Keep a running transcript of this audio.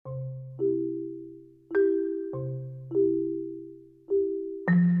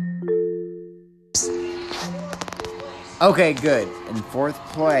Okay, good. In fourth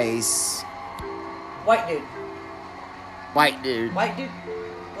place, White dude. white dude. White dude.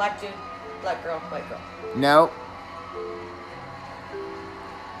 Black dude. Black girl. White girl. No.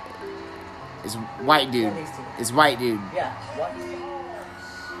 It's white dude. One of these two. It's white dude. Yeah. What?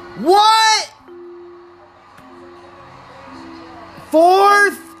 What?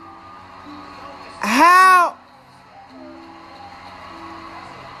 Fourth? How?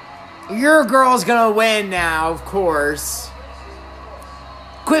 Your girl's gonna win now, of course.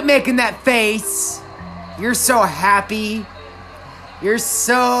 Quit making that face. You're so happy. You're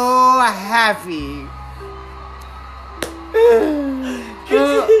so happy.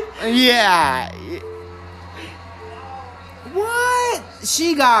 Yeah. What?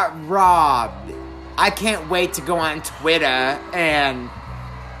 She got robbed. I can't wait to go on Twitter and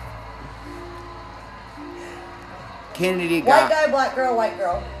Kennedy got... White guy, black girl, white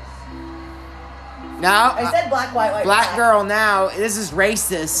girl. No. I said black, white, Black girl now. This is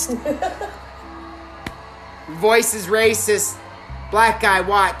racist. Voice is racist. Black guy,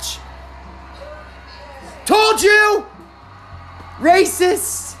 watch. Told you!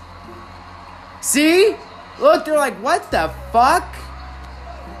 Racist! See? Look, they're like, what the fuck?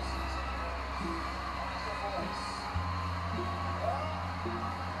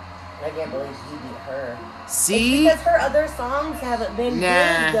 I can't believe he beat her. See? It's because her other songs haven't been good,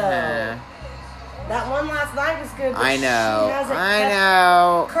 though. Nah. That one last night was good, but I know. she hasn't I kept-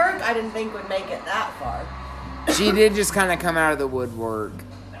 know. Kirk, I didn't think would make it that far. She did just kind of come out of the woodwork.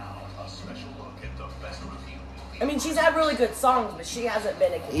 I mean, she's had really good songs, but she hasn't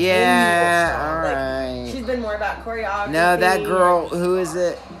been a continual Yeah, song. Like, alright. she's been more about choreography. No, that girl, who is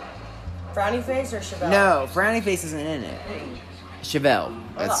it? Frowny Face or Chevelle? No, Frowny Face isn't in it. Chevelle.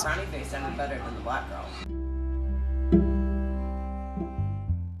 I That's, thought Frowny Face sounded better than the black girl.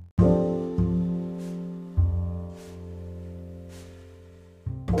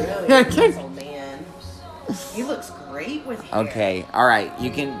 Really muscle man. He looks great with hair. okay, alright.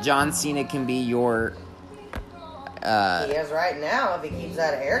 You can, John Cena can be your, He is right now if he keeps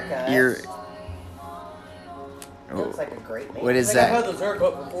that haircut. your, He looks like a great man. what is Like, that? I've had this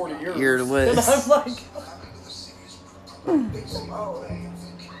haircut for 40 years. Your And list. I'm like...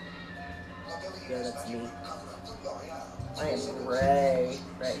 Yeah, that's me. I am gray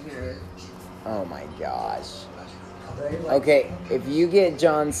right here. Oh my gosh. Gray, like- Okay, if you get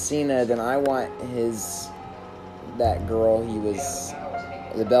John Cena, then I want his, that girl he was,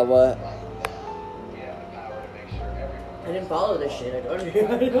 Isabella. I didn't follow this shit. I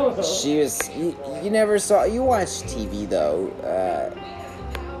don't know. She was, you never saw, you watched TV though.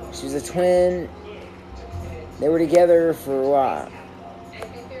 She was a twin. They were together for a while.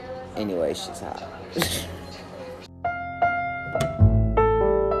 Anyway, she's hot.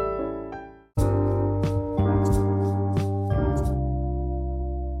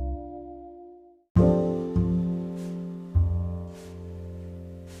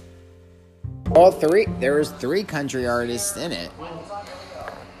 All three, there was 3 country artists in it.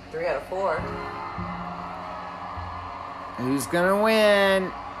 3 out of 4. Who's gonna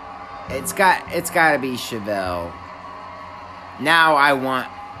win? It's got to be Chevelle. Now I want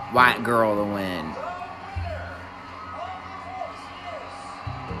white girl to win.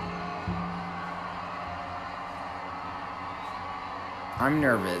 I'm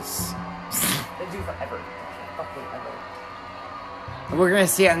nervous. They do forever. Fucking ever. We're gonna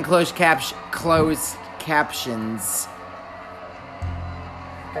see it in closed captions.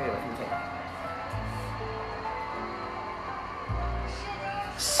 Take it away from me.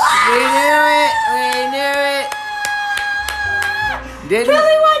 We knew it. We knew it. Didn't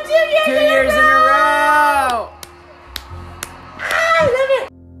Kelly won 2 years 2 years in a